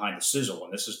stake behind the sizzle,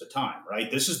 and this is the time, right?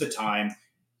 This is the time.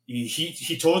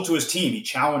 He told it to his team. He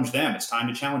challenged them. It's time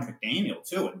to challenge McDaniel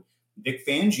too, and Vic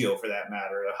Fangio for that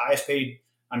matter, the highest paid,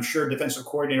 I'm sure, defensive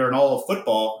coordinator in all of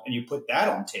football, and you put that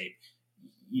on tape.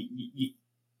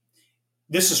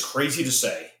 This is crazy to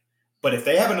say, but if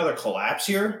they have another collapse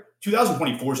here,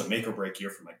 2024 is a make or break year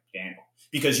for McDaniel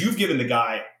because you've given the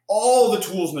guy all the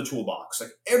tools in the toolbox,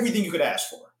 like everything you could ask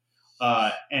for.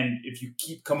 And if you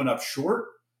keep coming up short,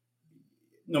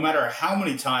 no matter how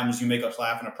many times you make us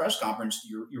laugh in a press conference,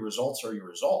 your results are your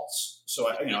results. So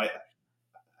I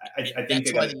think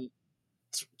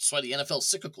that's why the NFL is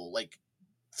cyclical. Like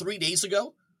 3 days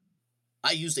ago,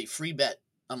 I used a free bet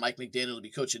on Mike McDaniel to be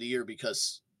coach of the year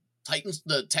because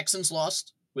the Texans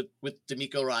lost with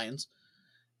DeMeco Ryans,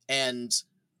 and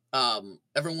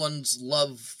everyone's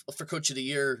love for coach of the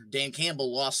year, Dan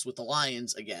Campbell, lost with the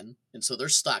Lions again, and so their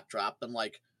stock dropped. I'm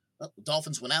like, well, the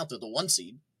Dolphins went out, they're the 1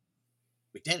 seed.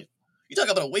 McDaniel, you talk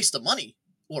about a waste of money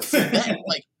or free bet.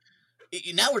 Like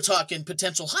now we're talking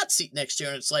potential hot seat next year,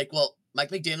 and it's like, well,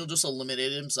 Mike McDaniel just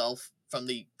eliminated himself from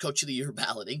the coach of the year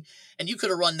balloting, and you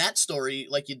could have run that story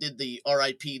like you did the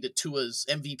RIP to Tua's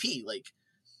MVP, like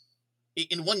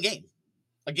in one game,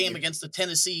 a game against the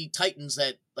Tennessee Titans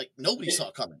that like nobody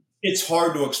saw coming. It's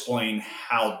hard to explain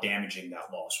how damaging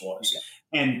that loss was,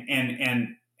 and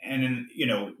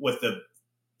what the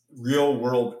real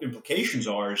world implications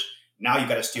are. Now you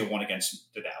got to steal one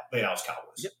against the Dallas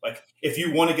Cowboys. Yep. Like if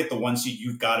you want to get the 1 seed,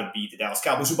 you've got to beat the Dallas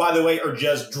Cowboys, who, by the way, are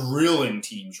just drilling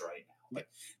teams right now. Like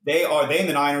they and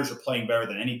the Niners are playing better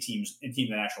than any team in the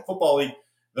National Football League.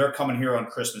 they're coming here on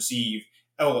Christmas Eve.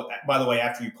 Oh, by the way,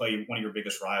 after you play one of your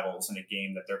biggest rivals in a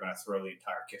game that they're going to throw the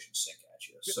entire kitchen sink at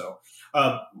you. So,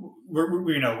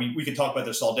 we could talk about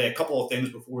this all day. A couple of things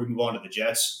before we move on to the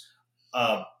Jets.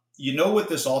 You know what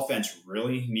this offense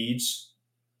really needs,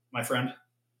 my friend?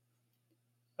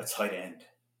 A tight end.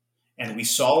 And we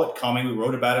saw it coming. We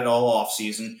wrote about it all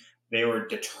offseason. They were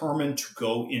determined to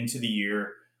go into the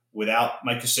year without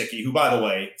Mike Gesicki, who, by the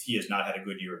way, he has not had a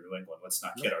good year in New England. Let's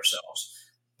not kid ourselves.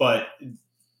 But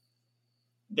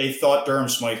they thought Durham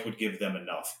Smythe would give them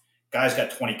enough. Guy's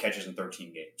got 20 catches in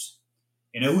 13 games.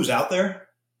 You know who's out there?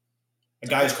 A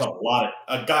guy's caught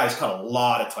a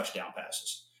lot of touchdown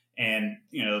passes. And,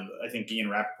 I think Ian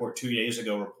Rappaport 2 days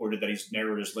ago reported that he's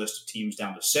narrowed his list of teams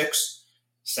down to 6.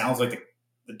 Sounds like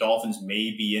the Dolphins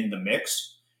may be in the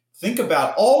mix. Think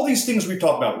about all these things we've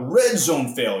talked about, red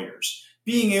zone failures,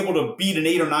 being able to beat an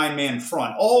 8 or 9 man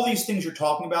front, all these things you're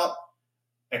talking about.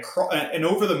 An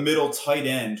over-the-middle tight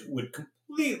end would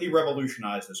completely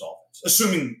revolutionize this offense,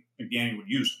 assuming McDaniel would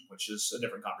use them, which is a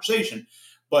different conversation.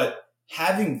 But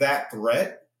having that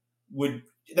threat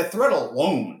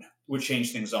alone would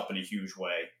change things up in a huge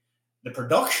way. The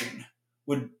production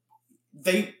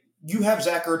you have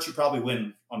Zach Ertz, you probably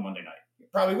win on Monday night. You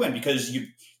probably win because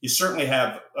you certainly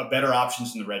have better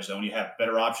options in the red zone. You have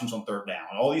better options on third down.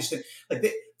 All these things, like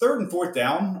third and fourth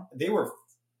down, they were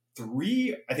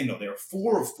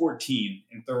 4 of 14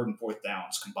 in third and fourth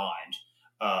downs combined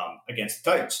against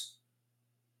the Titans.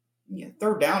 Yeah,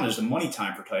 third down is the money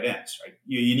time for tight ends, right?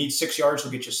 You need 6 yards,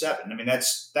 they'll get you 7. I mean,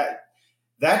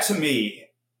 that to me,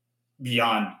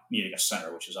 beyond needing a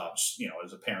center, which is obvious,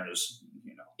 as apparent as,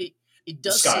 It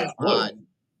does seem odd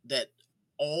that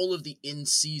all of the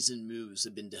in-season moves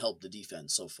have been to help the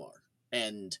defense so far.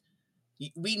 And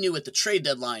we knew at the trade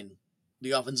deadline, the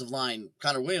offensive line,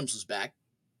 Connor Williams was back,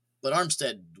 but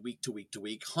Armstead week to week to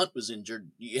week. Hunt was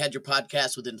injured. You had your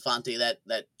podcast with Infante,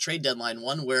 that trade deadline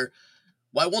one where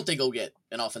why won't they go get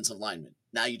an offensive lineman?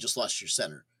 Now you just lost your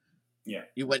center. Yeah.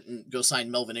 You went and go sign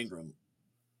Melvin Ingram.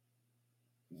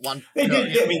 They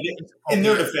did. I mean, in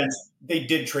their defense, they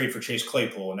did trade for Chase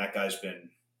Claypool, and that guy's been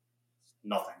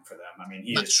nothing for them. I mean,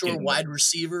 not sure wide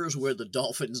receivers where the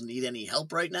Dolphins need any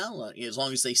help right now. As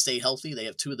long as they stay healthy, they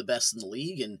have 2 of the best in the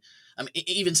league. And I mean,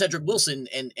 even Cedric Wilson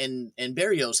and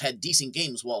Berrios had decent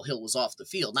games while Hill was off the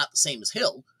field. Not the same as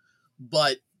Hill,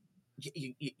 but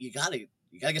you gotta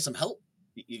get some help.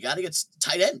 You gotta get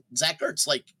tight end Zach Ertz.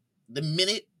 Like the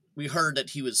minute we heard that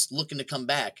he was looking to come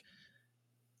back,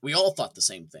 we all thought the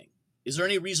same thing. Is there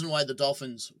any reason why the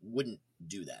Dolphins wouldn't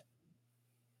do that?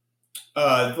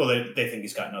 Well, they think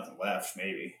he's got nothing left,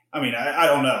 maybe. I mean, I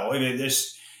don't know.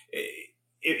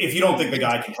 If you don't think the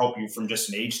guy can help you from just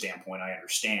an age standpoint, I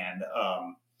understand.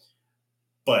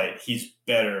 But he's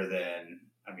better than,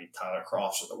 Tyler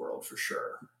Crofts of the world for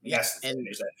sure. Yes, the thing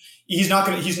is that he's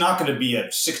not going to be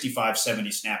a 65,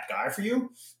 70 snap guy for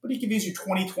you, but he can use you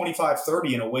 20, 25,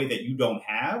 30 in a way that you don't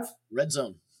have. Red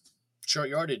zone. Short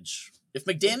yardage. If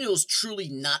McDaniel is truly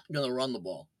not going to run the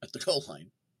ball at the goal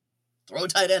line, throw a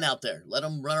tight end out there. Let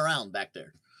him run around back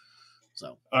there.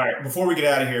 So, all right. Before we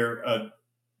get out of here,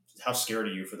 how scared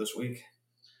are you for this week?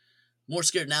 More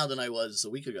scared now than I was a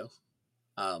week ago.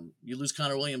 You lose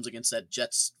Connor Williams against that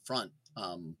Jets front.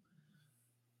 I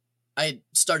had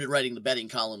started writing the betting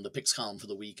column, the picks column for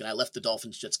the week, and I left the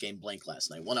Dolphins-Jets game blank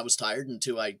last night. 1, I was tired, and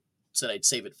 2, I said I'd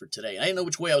save it for today. I didn't know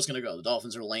which way I was going to go. The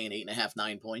Dolphins are laying 8.5,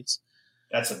 9 points.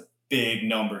 That's a big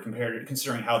number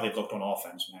considering how they've looked on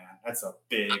offense, man. That's a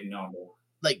big number.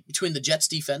 Like between the Jets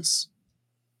defense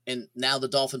and now the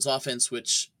Dolphins offense,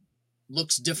 which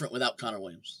looks different without Connor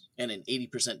Williams and an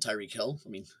 80% Tyreek Hill. I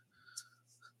mean,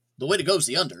 the way to go is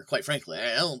the under, quite frankly.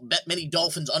 I don't bet many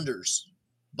Dolphins unders,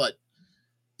 but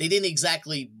they didn't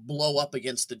exactly blow up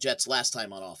against the Jets last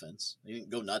time on offense. They didn't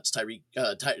go nuts.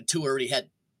 Tua already had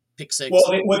pick 6. Well,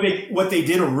 what they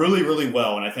did really, really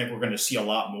well, and I think we're going to see a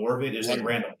lot more of it, is they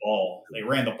ran the ball. They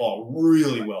ran the ball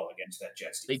really well against that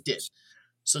Jets defense. They did.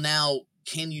 So now,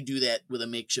 can you do that with a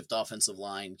makeshift offensive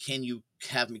line? Can you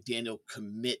have McDaniel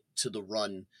commit to the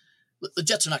run? The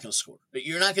Jets are not going to score.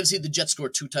 You're not going to see the Jets score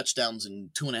 2 touchdowns in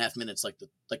 2.5 minutes like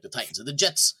the Titans. And the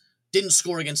Jets didn't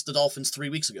score against the Dolphins 3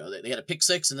 weeks ago. They had a pick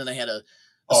 6, and then they had a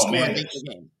score late in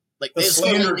the game. Like they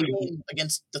scored late in the game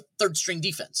against the third string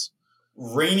defense.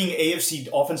 Reigning AFC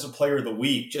Offensive Player of the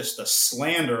Week, just a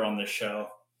slander on this show.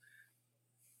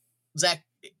 Zach,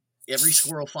 every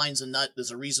squirrel finds a nut.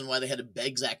 There's a reason why they had to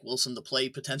beg Zach Wilson to play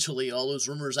potentially. All those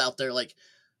rumors out there. Like,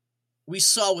 we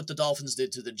saw what the Dolphins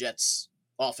did to the Jets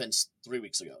offense 3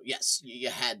 weeks ago. Yes, you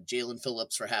had Jalen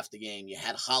Phillips for half the game. You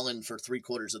had Holland for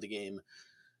 3/4 of the game.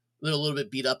 They're a little bit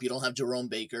beat up. You don't have Jerome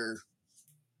Baker.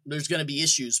 there's going to be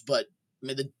issues, but I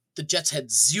mean, the Jets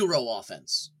had zero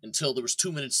offense until there was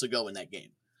 2 minutes to go in that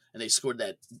game, and they scored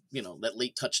that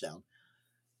late touchdown.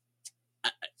 I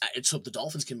just hope the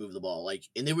Dolphins can move the ball.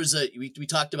 And there was we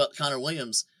talked about Connor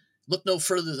Williams. Look no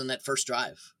further than that first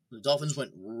drive. The Dolphins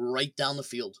went right down the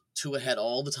field, 2 ahead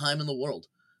all the time in the world.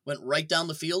 Went right down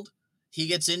the field. He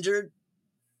gets injured.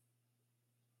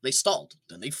 They stalled.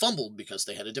 Then they fumbled because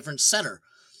they had a different center.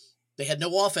 They had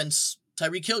no offense.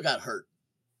 Tyreek Hill got hurt.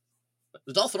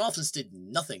 The Dolphin offense did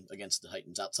nothing against the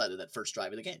Titans outside of that first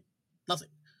drive of the game. Nothing.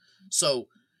 So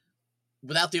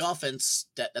without the offense,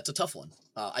 that's a tough one.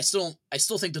 I still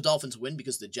think the Dolphins win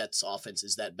because the Jets' offense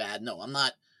is that bad. No, I'm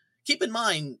not. Keep in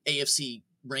mind, AFC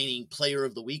reigning player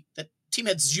of the week, that team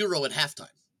had 0 at halftime.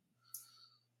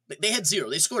 They had 0.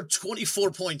 They scored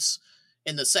 24 points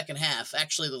in the second half.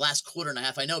 Actually, the last quarter and a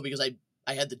half, I know because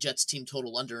I had the Jets team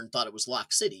total under and thought it was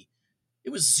Lock City. It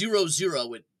was 0-0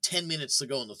 with 10 minutes to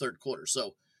go in the third quarter.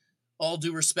 So all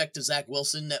due respect to Zach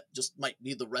Wilson, that just might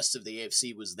be the rest of the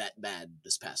AFC was that bad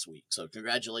this past week. So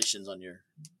congratulations on your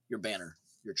banner,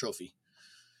 your trophy.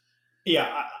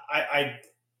 Yeah,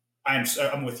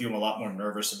 I'm with you. I'm a lot more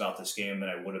nervous about this game than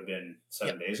I would have been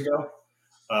 7 days ago.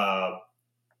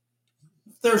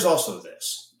 There's also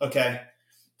this, okay?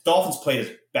 The Dolphins played as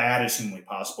bad as humanly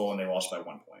possible, and they lost by 1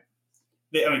 point.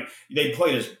 They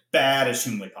played as bad as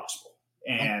humanly possible.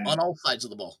 And on all sides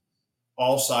of the ball.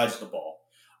 All sides of the ball.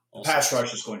 The pass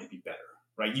rush is going to be better,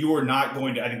 right? You are not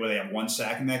going to, I think where they have 1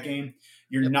 sack in that game,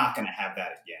 you're not going to have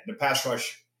that again. The pass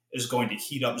rush is going to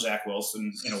heat up Zach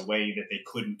Wilson in a way that they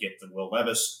couldn't get to Will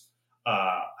Levis.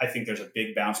 I think there's a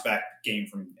big bounce back game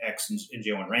from X and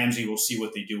Jalen Ramsey. We'll see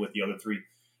what they do with the other 3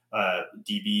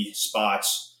 DB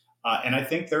spots. And I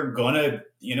think they're going to,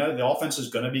 the offense is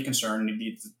going to be concerned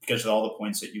because of all the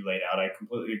points that you laid out. I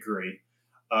completely agree.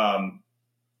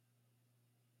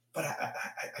 But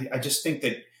I just think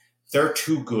that they're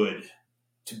too good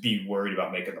to be worried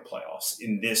about making the playoffs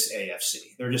in this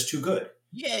AFC. They're just too good.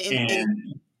 Yeah,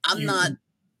 and I'm not.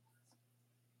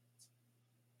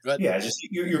 Yeah, just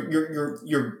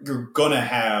you're gonna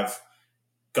have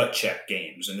gut check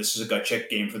games, and this is a gut check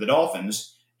game for the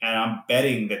Dolphins. And I'm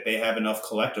betting that they have enough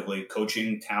collectively,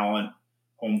 coaching, talent,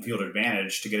 home field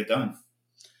advantage to get it done.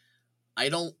 I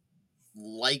don't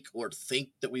like or think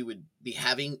that we would be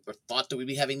having or thought that we'd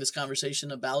be having this conversation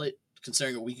about it,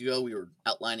 considering a week ago we were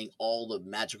outlining all the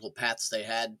magical paths they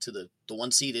had to the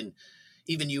 1 seed, and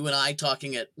even you and I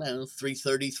talking at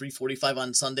 3:30, 3:45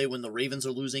 on Sunday when the Ravens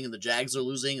are losing and the Jags are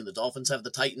losing and the Dolphins have the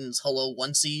Titans,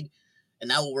 1 seed, and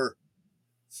now we're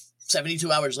 72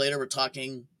 hours later we're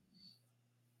talking,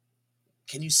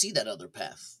 can you see that other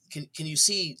path? Can you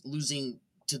see losing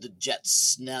to the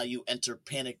Jets? Now you enter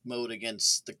panic mode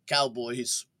against the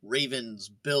Cowboys, Ravens,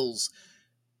 Bills.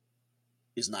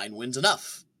 Is 9 wins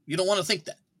enough? You don't want to think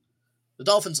that. The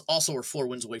Dolphins also are 4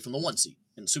 wins away from the 1 seed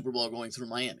in the Super Bowl going through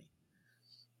Miami.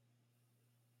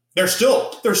 They're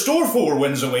still 4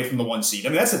 wins away from the 1 seed. I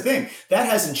mean, that's the thing. That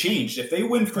hasn't changed. If they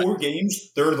win 4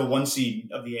 games, they're the 1 seed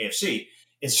of the AFC.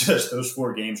 It's just those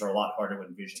 4 games are a lot harder to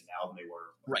envision now than they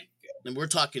were. Right. And we're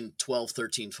talking 12,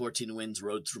 13, 14 wins,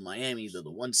 road through Miami. They're the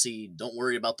 1 seed. Don't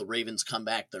worry about the Ravens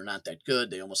comeback. They're not that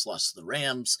good. They almost lost to the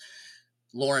Rams.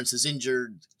 Lawrence is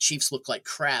injured. Chiefs look like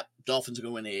crap. Dolphins are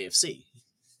going to win the AFC.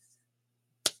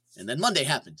 And then Monday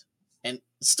happened. And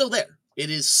it's still there.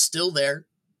 It is still there.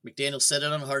 McDaniel said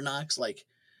it on Hard Knocks.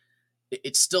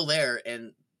 It's still there.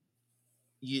 And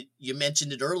you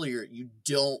mentioned it earlier. You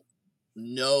don't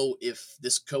know if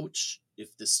this coach,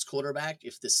 if this quarterback,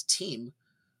 if this team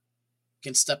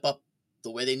can step up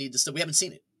the way they need to step. We haven't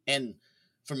seen it. And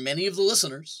for many of the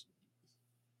listeners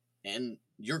and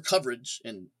your coverage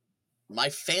and my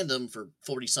fandom for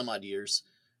 40 some odd years,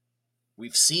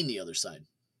 we've seen the other side.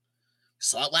 We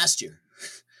saw it last year.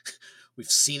 We've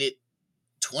seen it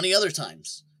 20 other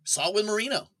times. We saw it with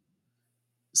Marino.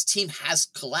 This team has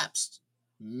collapsed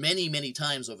many, many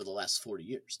times over the last 40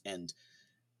 years. And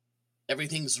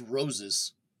everything's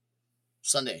roses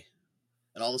Sunday.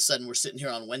 And all of a sudden we're sitting here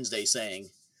on Wednesday saying,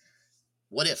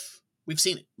 what if? We've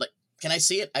seen it. Can I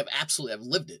see it? I've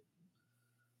lived it.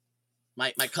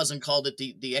 My cousin called it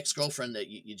the ex-girlfriend that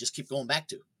you just keep going back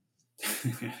to.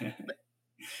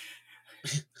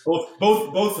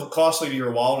 both costly to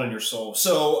your wallet and your soul.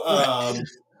 So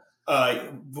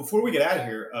before we get out of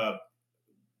here,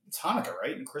 it's Hanukkah,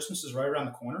 right? And Christmas is right around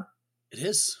the corner. It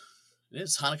is. It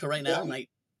is Hanukkah right now, night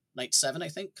 7, I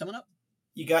think, coming up.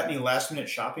 You got any last-minute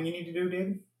shopping you need to do,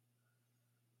 David?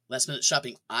 Last-minute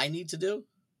shopping I need to do?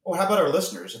 Or how about our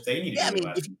listeners, if they need to do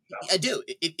last-minute shopping? I do.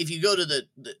 If you go to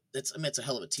it's a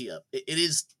hell of a tee-up. It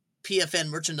is PFN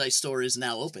merchandise store is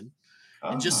now open.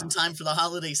 And just in time for the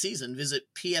holiday season, visit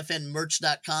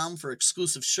pfnmerch.com for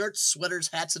exclusive shirts, sweaters,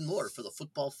 hats, and more for the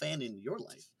football fan in your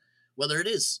life. Whether it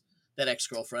is that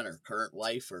ex-girlfriend or current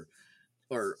wife or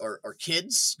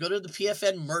kids, go to the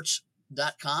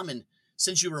pfnmerch.com. And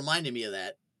since you reminded me of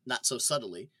that, not so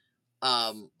subtly,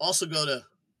 also go to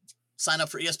sign up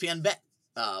for ESPN Bet.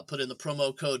 Put in the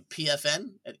promo code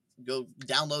PFN. Go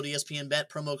download ESPN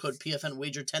Bet, promo code PFN,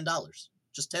 wager $10.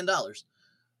 Just $10.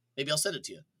 Maybe I'll send it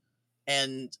to you.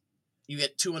 And you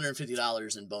get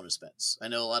 $250 in bonus bets. I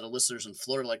know a lot of listeners in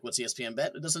Florida like, what's ESPN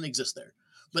Bet? It doesn't exist there.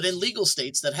 But in legal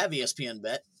states that have ESPN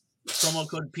Bet, promo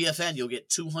code PFN, you'll get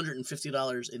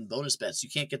 $250 in bonus bets. You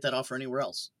can't get that offer anywhere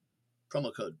else.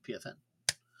 Promo code PFN.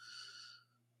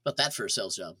 About that for a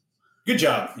sales job. Good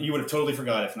job. You would have totally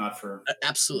forgot if not for...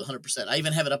 Absolutely, 100%. I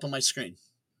even have it up on my screen.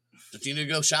 If you need to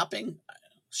go shopping,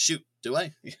 shoot, do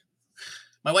I?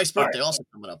 My wife's birthday also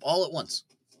coming up, all at once.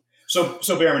 So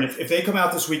Bearman, if they come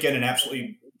out this weekend and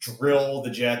absolutely drill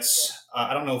the Jets,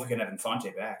 I don't know if we can have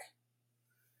Infante back.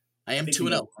 I am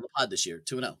 2-0 on the pod this year,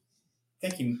 2-0.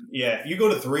 Thinking, yeah, if you go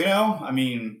to 3-0, I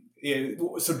mean,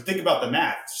 so think about the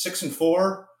math.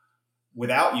 6-4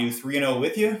 without you, 3-0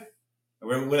 with you.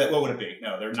 What would it be?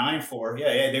 No, they're 9-4.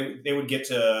 Yeah, they would get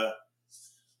to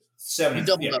 7. We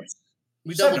doubled up.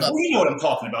 We doubled up. You know what I'm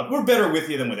talking about. We're better with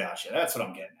you than without you. That's what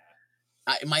I'm getting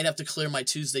at. I might have to clear my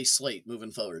Tuesday slate moving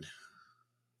forward.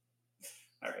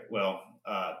 All right. Well,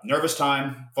 nervous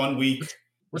time, fun week.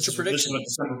 What's your prediction? This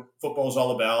is what December football is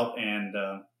all about. And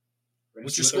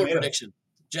what's your score prediction?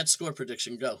 Jets score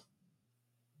prediction. Go.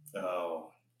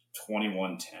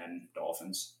 21-10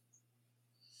 Dolphins.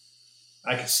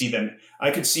 I could see them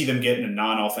getting a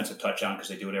non-offensive touchdown because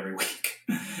they do it every week,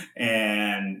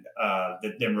 and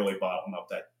them really bottom up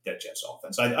that Jets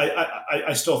offense.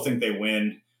 I still think they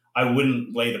win. I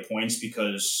wouldn't lay the points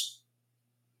because,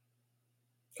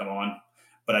 come on,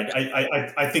 but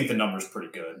I think the number's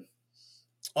pretty good.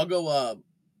 I'll go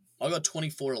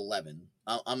 24-11.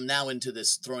 I'm now into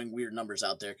this throwing weird numbers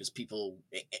out there because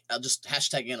I'll just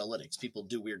hashtag analytics. People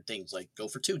do weird things like go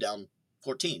for 2 down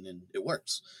 14 and it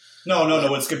works. No.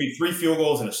 It's going to be 3 field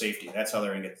goals and a safety. That's how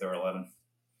they're going to get their 11.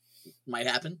 Might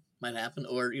happen.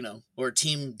 Or a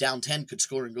team down 10 could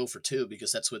score and go for 2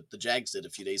 because that's what the Jags did a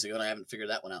few days ago. And I haven't figured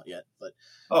that one out yet, but.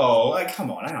 Come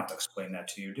on. I don't have to explain that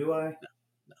to you, do I?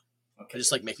 No. Okay. I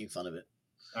just like making fun of it.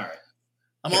 All right.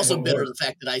 I'm also bitter of the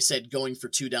fact that I said going for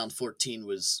 2 down 14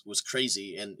 was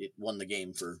crazy, and it won the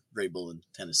game for Vrabel in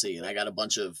Tennessee. And I got a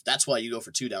bunch of, that's why you go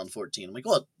for 2 down 14. I'm like,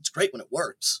 well, it's great when it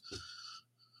works.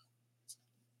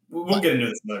 We'll get into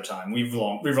this another time. We've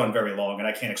run very long, and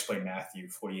I can't explain math to you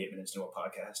 48 minutes into a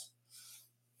podcast.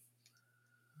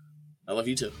 I love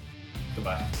you too.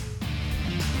 Goodbye.